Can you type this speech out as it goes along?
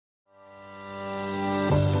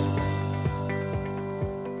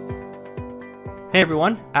Hey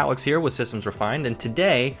everyone, Alex here with Systems Refined, and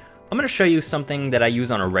today I'm going to show you something that I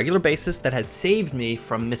use on a regular basis that has saved me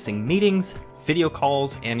from missing meetings, video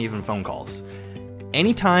calls, and even phone calls.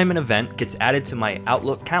 Anytime an event gets added to my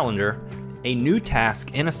Outlook calendar, a new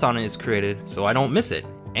task in Asana is created so I don't miss it,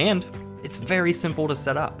 and it's very simple to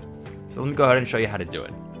set up. So let me go ahead and show you how to do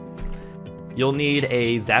it. You'll need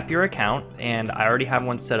a Zapier account, and I already have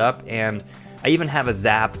one set up, and I even have a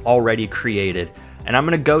Zap already created. And I'm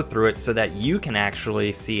going to go through it so that you can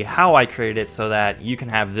actually see how I created it so that you can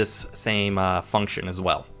have this same function as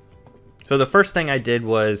well. So the first thing I did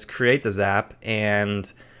was create the Zap,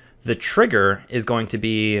 and the trigger is going to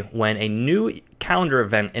be when a new calendar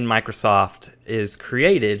event in Microsoft is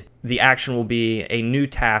created, the action will be a new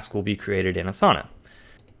task will be created in Asana.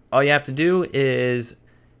 All you have to do is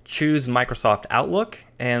choose Microsoft Outlook,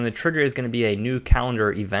 and the trigger is going to be a new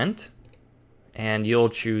calendar event, and you'll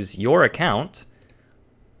choose your account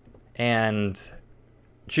and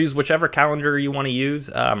choose whichever calendar you want to use.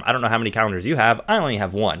 I don't know how many calendars you have. I only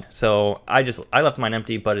have one. So I left mine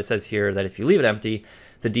empty, but it says here that if you leave it empty,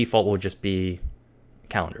 the default will just be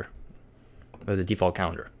calendar, or the default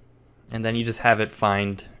calendar. And then you just have it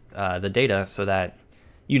find the data so that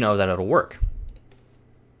you know that it'll work.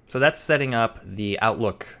 So that's setting up the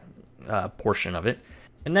Outlook portion of it.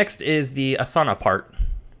 And next is the Asana part.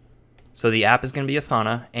 So the app is going to be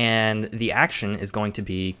Asana, and the action is going to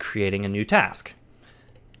be creating a new task.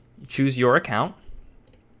 Choose your account,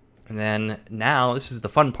 and then now this is the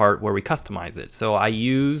fun part where we customize it. So I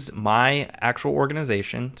use my actual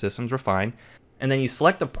organization, Systems Refined, and then you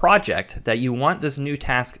select the project that you want this new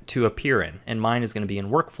task to appear in, and mine is going to be in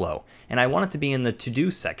Workflow, and I want it to be in the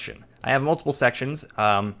To-Do section. I have multiple sections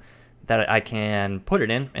that I can put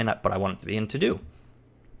it in, but I want it to be in To-Do.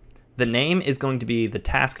 The name is going to be the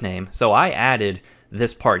task name. So I added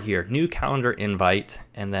this part here, new calendar invite,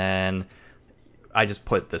 and then I just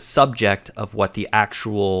put the subject of what the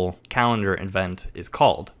actual calendar event is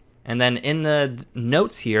called. And then in the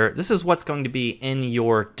notes here, this is what's going to be in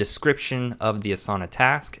your description of the Asana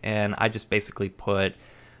task, and I just basically put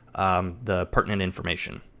the pertinent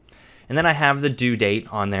information. And then I have the due date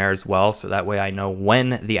on there as well, so that way I know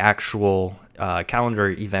when the actual calendar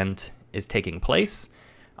event is taking place.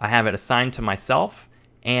 I have it assigned to myself,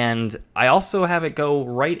 and I also have it go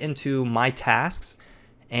right into my tasks,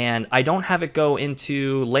 and I don't have it go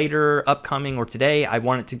into later, upcoming, or today. I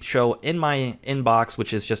want it to show in my inbox,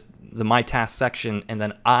 which is just the My Task section, and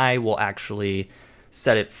then I will actually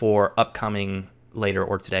set it for upcoming, later,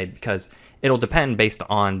 or today, because it'll depend based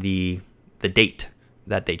on the date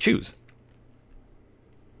that they choose.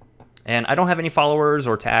 And I don't have any followers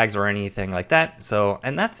or tags or anything like that,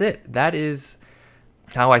 and that's it. That is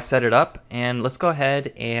how I set it up, and let's go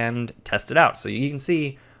ahead and test it out so you can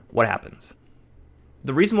see what happens.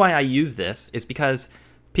 The reason why I use this is because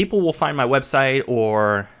people will find my website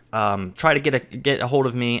or try to get a hold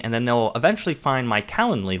of me, and then they'll eventually find my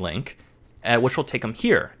Calendly link, which will take them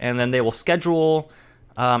here, and then they will schedule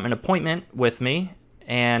an appointment with me.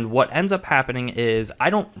 And what ends up happening is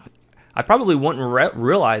I probably wouldn't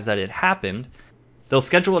realize that it happened. They'll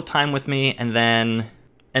schedule a time with me and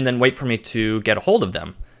then wait for me to get a hold of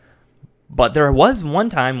them. But there was one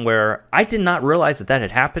time where I did not realize that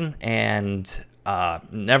had happened, and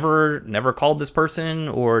never called this person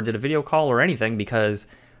or did a video call or anything, because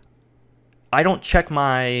I don't check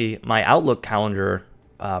my Outlook calendar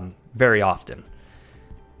very often.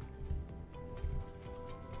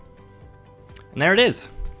 And there it is,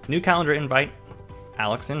 new calendar invite,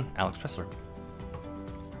 Alex Tressler.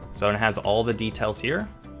 So it has all the details here.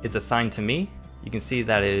 It's assigned to me. You can see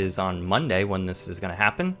that it is on Monday when this is going to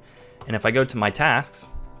happen. And if I go to my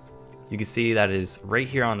tasks, you can see that it is right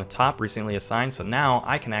here on the top, recently assigned. So now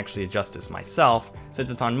I can actually adjust this myself. Since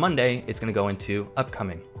it's on Monday, it's going to go into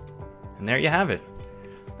upcoming. And there you have it.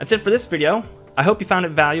 That's it for this video. I hope you found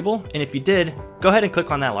it valuable. And if you did, go ahead and click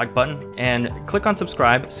on that like button and click on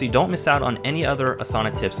subscribe so you don't miss out on any other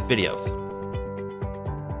Asana Tips videos.